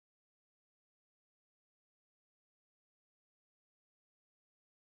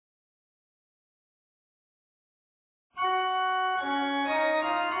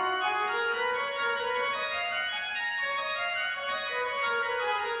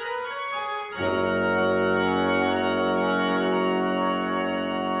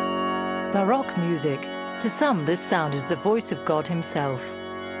Baroque music. To some, this sound is the voice of God himself.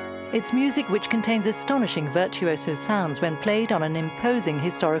 It's music which contains astonishing virtuoso sounds when played on an imposing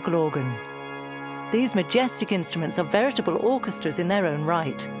historical organ. These majestic instruments are veritable orchestras in their own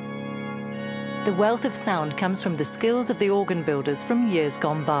right. The wealth of sound comes from the skills of the organ builders from years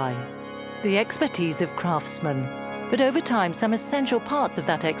gone by, the expertise of craftsmen. But over time, some essential parts of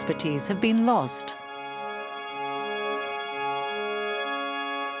that expertise have been lost.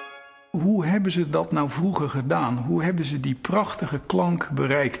 Hoe hebben ze dat nou vroeger gedaan? Hoe hebben ze die prachtige klank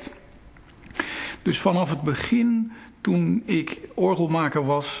bereikt? Dus vanaf het begin, toen ik orgelmaker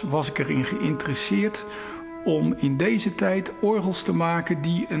was, was ik erin geïnteresseerd om in deze tijd orgels te maken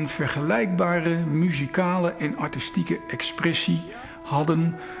die een vergelijkbare muzikale en artistieke expressie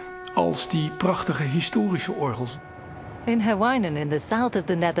hadden als die prachtige historische orgels. In Herwijnen, in the south of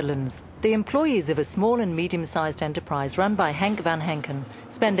the Netherlands, the employees of a small and medium-sized enterprise run by Henk van Henken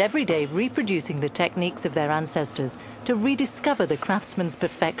spend every day reproducing the techniques of their ancestors to rediscover the craftsman's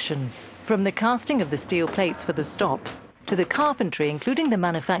perfection. From the casting of the steel plates for the stops, to the carpentry, including the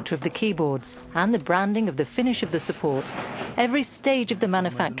manufacture of the keyboards and the branding of the finish of the supports, every stage of the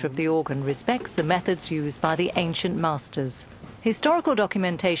manufacture of the organ respects the methods used by the ancient masters. Historical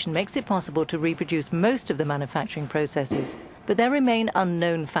documentation makes it possible to reproduce most of the manufacturing processes, but there remain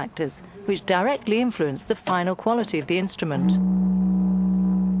unknown factors which directly influence the final quality of the instrument.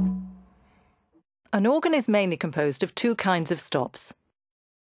 An organ is mainly composed of two kinds of stops.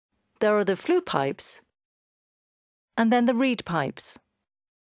 There are the flue pipes and then the reed pipes.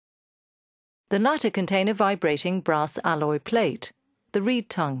 The latter contain a vibrating brass alloy plate, the reed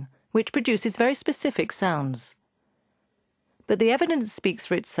tongue, which produces very specific sounds. But the evidence speaks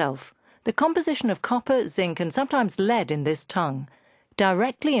for itself. The composition of copper, zinc and sometimes lead in this tongue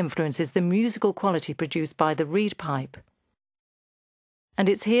directly influences the musical quality produced by the reed pipe. And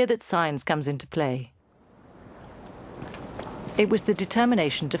it's here that science comes into play. It was the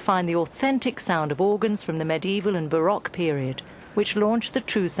determination to find the authentic sound of organs from the medieval and Baroque period which launched the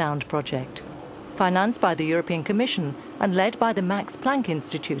TrueSound project, financed by the European Commission and led by the Max Planck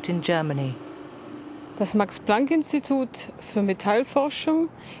Institute in Germany. Das Max-Planck-Institut für Metallforschung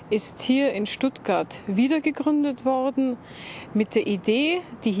ist hier in Stuttgart wiedergegründet worden mit der Idee,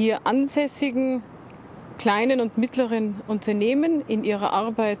 die hier ansässigen kleinen und mittleren Unternehmen in ihrer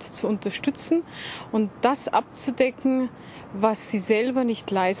Arbeit zu unterstützen und das abzudecken, was sie selber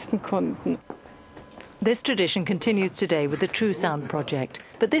nicht leisten konnten. This tradition continues today with the TrueSound project,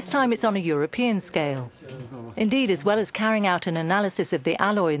 but this time it's on a European scale. Indeed, as well as carrying out an analysis of the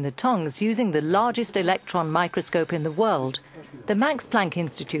alloy in the tongues using the largest electron microscope in the world, the Max Planck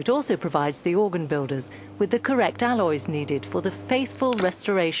Institute also provides the organ builders with the correct alloys needed for the faithful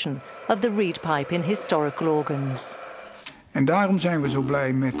restoration of the reed pipe in historical organs. En daarom zijn we zo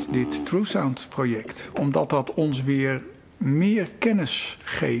blij met dit TrueSound project, omdat dat ons weer meer kennis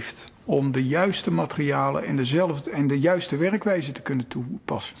geeft om de juiste materialen en de juiste werkwijze te kunnen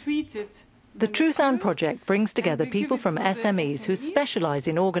toepassen. The TrueSound project brings together people from SMEs who specialize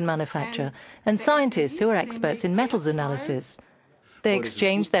in organ manufacture and scientists who are experts in metals analysis. They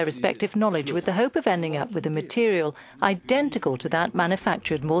exchange their respective knowledge with the hope of ending up with a material identical to that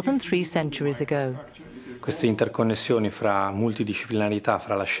manufactured more than 3 centuries ago. Queste interconnessioni fra multidisciplinarità,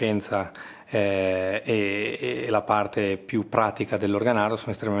 fra la scienza e la parte più pratica dell'organario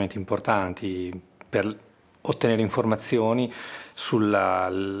sono estremamente importanti per ottenere informazioni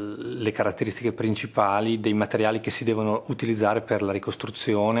sulle caratteristiche principali dei materiali che si devono utilizzare per la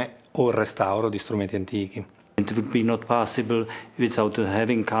ricostruzione o il restauro di strumenti antichi. It would be not possible without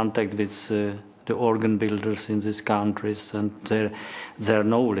having contact with the organ builders in these countries and their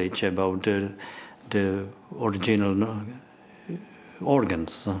knowledge about the original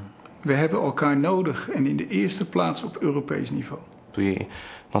organs. We hebben elkaar nodig en in de eerste plaats op Europees niveau. We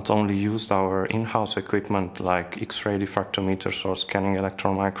not only used our in-house equipment like X-ray diffractometers or scanning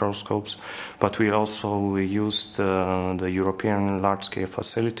electron microscopes, but we also used the European large-scale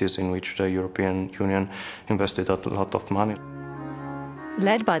facilities in which the European Union invested a lot of money.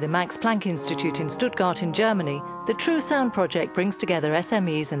 Led by the Max Planck Institute in Stuttgart in Germany, the TrueSound project brings together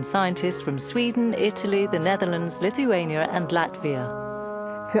SMEs and scientists from Sweden, Italy, the Netherlands, Lithuania and Latvia.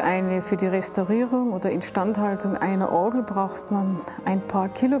 Für die Restaurierung oder Instandhaltung einer Orgel braucht man ein paar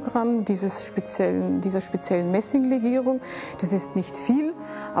Kilogramm dieser speziellen Messinglegierung. Das ist nicht viel,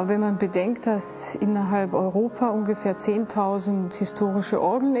 aber wenn man bedenkt, dass innerhalb Europa ungefähr 10.000 historische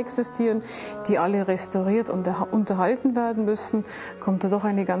Orgeln existieren, die alle restauriert und unterhalten werden müssen, kommt da doch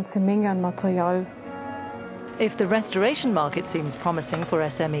eine ganze Menge an Material. If the restoration market seems promising for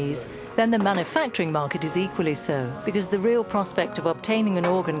SMEs, then the manufacturing market is equally so, because the real prospect of obtaining an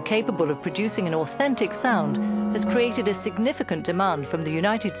organ capable of producing an authentic sound has created a significant demand from the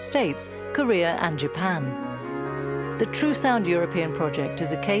United States, Korea and Japan. The TrueSound European project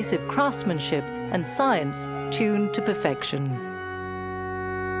is a case of craftsmanship and science tuned to perfection.